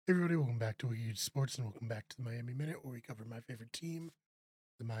Hey everybody, welcome back to Wiki Sports and welcome back to the Miami Minute, where we cover my favorite team,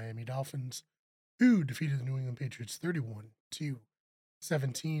 the Miami Dolphins, who defeated the New England Patriots 31-17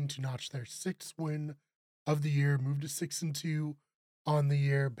 to notch their sixth win of the year, moved to 6-2 on the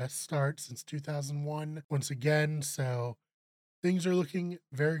year, best start since 2001 once again. So things are looking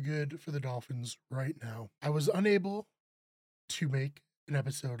very good for the Dolphins right now. I was unable to make an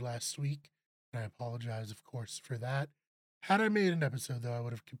episode last week, and I apologize, of course, for that. Had I made an episode, though, I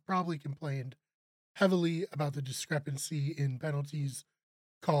would have probably complained heavily about the discrepancy in penalties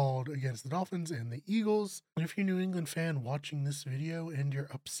called against the Dolphins and the Eagles. And if you're a New England fan watching this video and you're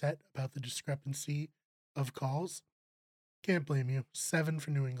upset about the discrepancy of calls, can't blame you. 7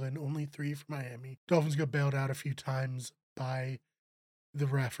 for New England, only 3 for Miami. Dolphins got bailed out a few times by the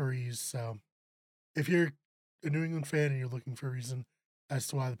referees. So if you're a New England fan and you're looking for a reason as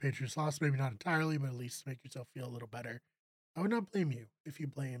to why the Patriots lost, maybe not entirely, but at least make yourself feel a little better, I would not blame you if you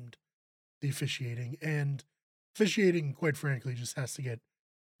blamed the officiating. And officiating, quite frankly, just has to get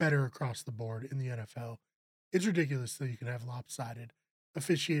better across the board in the NFL. It's ridiculous that you can have lopsided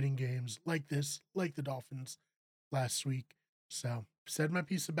officiating games like this, like the Dolphins last week. So, said my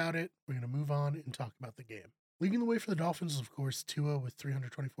piece about it. We're going to move on and talk about the game. Leading the way for the Dolphins, of course, Tua with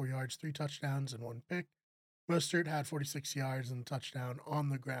 324 yards, 3 touchdowns, and 1 pick. Mostert had 46 yards and a touchdown on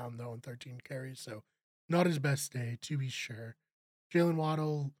the ground, though, and 13 carries. So, not his best day, to be sure. Jalen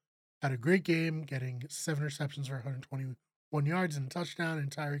Waddle had a great game, getting 7 receptions for 121 yards and a touchdown, and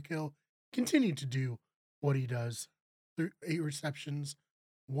Tyreek Hill continued to do what he does. 8 receptions,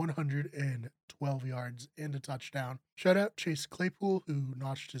 112 yards, and a touchdown. Shout out Chase Claypool, who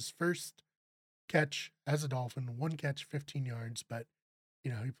notched his first catch as a Dolphin, 1 catch, 15 yards, but,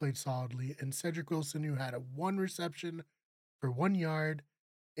 he played solidly. And Cedric Wilson, who had a 1 reception for 1 yard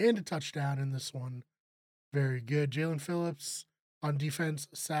and a touchdown in this one. Very good. Jalen Phillips on defense,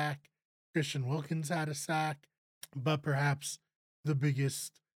 a sack. Christian Wilkins had a sack. But perhaps the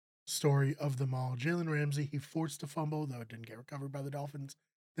biggest story of them all, Jalen Ramsey, he forced a fumble, though it didn't get recovered by the Dolphins.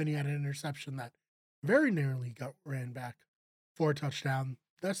 Then he had an interception that very narrowly ran back for a touchdown.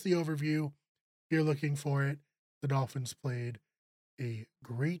 That's the overview. If you're looking for it, the Dolphins played a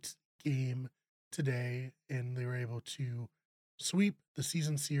great game today, and they were able to sweep the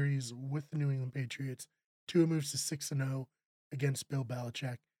season series with the New England Patriots. Tua moves to 6-0 against Bill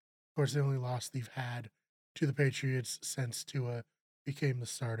Belichick. Of course, the only loss they've had to the Patriots since Tua became the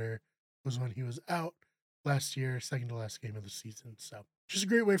starter was when he was out last year, second to last game of the season. So just a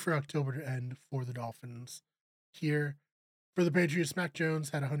great way for October to end for the Dolphins here. For the Patriots, Mac Jones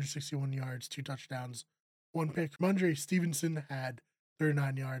had 161 yards, 2 touchdowns, 1 pick. Ramondre Stevenson had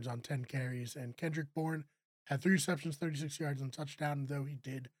 39 yards on 10 carries, and Kendrick Bourne had 3 receptions, 36 yards, and a touchdown, though he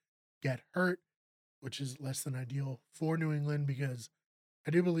did get hurt, which is less than ideal for New England, because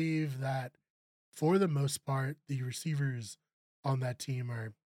I do believe that for the most part, the receivers on that team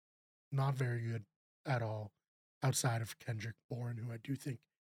are not very good at all, outside of Kendrick Bourne, who I do think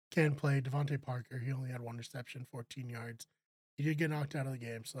can play. Devontae Parker, he only had 1 reception, 14 yards. He did get knocked out of the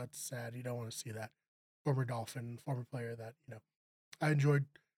game, so that's sad. You don't want to see that. Former Dolphin, former player that, I enjoyed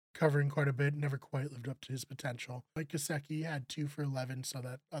covering quite a bit, never quite lived up to his potential. Mike Gesicki had 2 for 11, so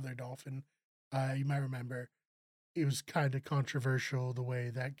that other Dolphin, you might remember, it was kind of controversial the way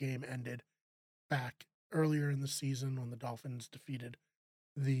that game ended back earlier in the season when the Dolphins defeated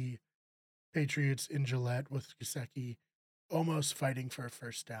the Patriots in Gillette, with Gesicki almost fighting for a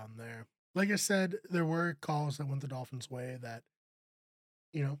first down there. Like I said, there were calls that went the Dolphins' way that,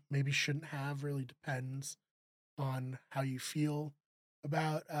 maybe shouldn't have. Really depends on how you feel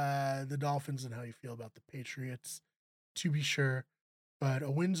about the Dolphins and how you feel about the Patriots, to be sure. But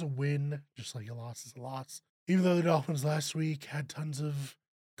a win's a win, just like a loss is a loss. Even though the Dolphins last week had tons of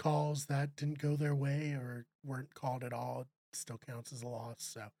calls that didn't go their way or weren't called at all, it still counts as a loss.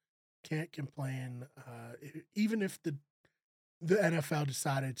 So can't complain. Even if the NFL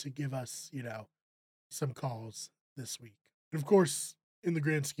decided to give us, some calls this week. And of course, in the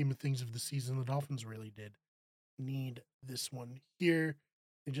grand scheme of things of the season, the Dolphins really did need this one here.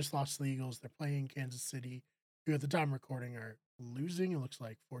 They just lost to the Eagles. They're playing Kansas City, who at the time recording are losing. It looks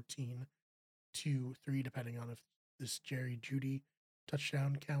like 14-3, depending on if this Jerry Jeudy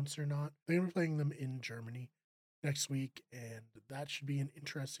touchdown counts or not. They're going to be playing them in Germany next week, and that should be an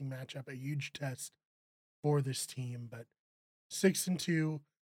interesting matchup, a huge test for this team. But 6-2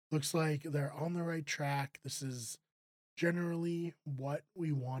 looks like they're on the right track. This is generally what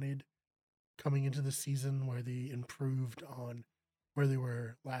we wanted coming into the season, where they improved on where they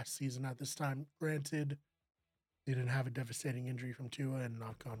were last season at this time. Granted, they didn't have a devastating injury from Tua, and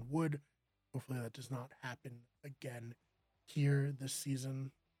knock on wood, hopefully that does not happen again here this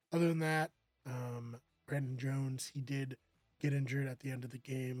season. Other than that, Brandon Jones, he did get injured at the end of the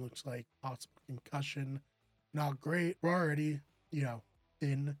game. Looks like possible concussion. Not great. We're already,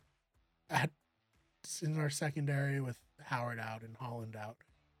 in at in our secondary with Howard out and Holland out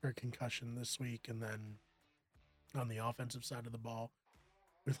for concussion this week. And then on the offensive side of the ball,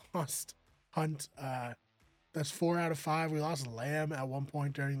 we lost Hunt. That's 4 out of 5. We lost Lamb at one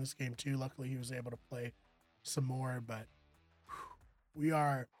point during this game too. Luckily, he was able to play some more, but we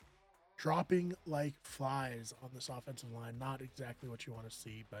are dropping like flies on this offensive line. Not exactly what you want to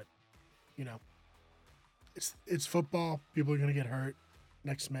see, but it's football. People are gonna get hurt.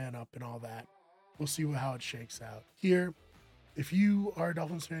 Next man up and all that. We'll see how it shakes out. Here, if you are a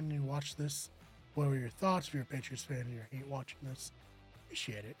Dolphins fan and you watch this, what were your thoughts? If you're a Patriots fan and you hate watching this,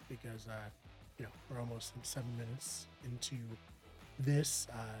 appreciate it because we're almost 7 minutes into this.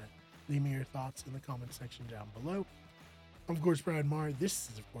 Leave me your thoughts in the comment section down below. I'm, of course, Brian Marr. This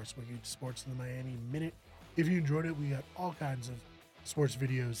is, of course, Wicked Sports in the Miami Minute. If you enjoyed it, we got all kinds of sports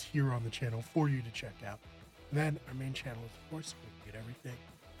videos here on the channel for you to check out. And then our main channel is, of course, We Get Everything.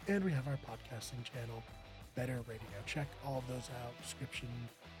 And we have our podcasting channel, Better Radio. Check all of those out. Description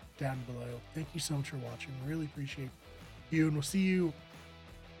down below. Thank you so much for watching. Really appreciate you. And we'll see you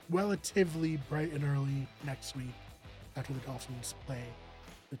relatively bright and early next week after the Dolphins play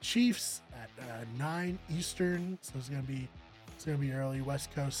the Chiefs at 9 Eastern. So it's gonna be early.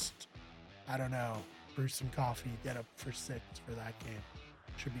 West Coast. I don't know. Brew some coffee. Get up for 6 for that game.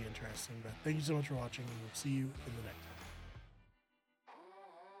 Should be interesting. But thank you so much for watching, and we'll see you in the next.